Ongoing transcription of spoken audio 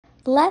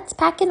Let's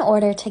pack an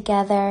order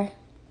together.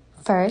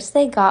 First,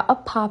 they got a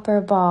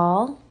popper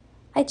ball.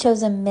 I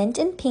chose a mint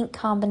and pink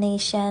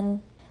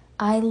combination.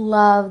 I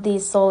love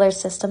these solar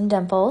system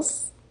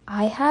dimples.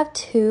 I have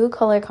 2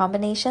 color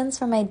combinations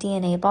for my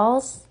DNA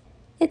balls.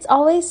 It's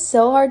always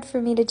so hard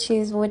for me to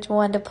choose which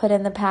one to put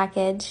in the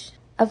package.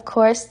 Of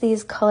course,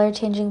 these color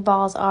changing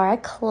balls are a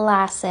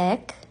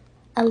classic.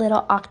 A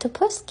little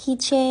octopus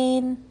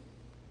keychain.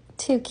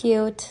 Too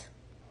cute.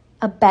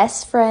 A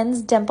best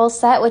friend's dimple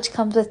set, which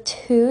comes with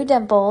 2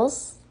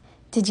 dimples.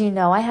 Did you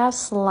know I have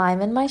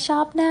slime in my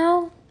shop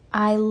now?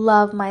 I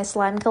love my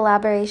slime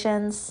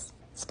collaborations.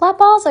 Splat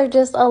balls are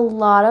just a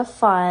lot of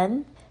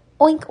fun.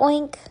 Oink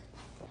oink.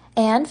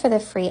 And for the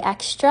free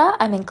extra,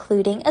 I'm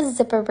including a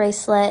zipper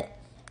bracelet.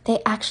 They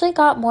actually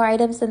got more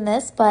items than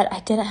this, but I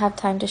didn't have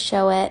time to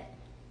show it.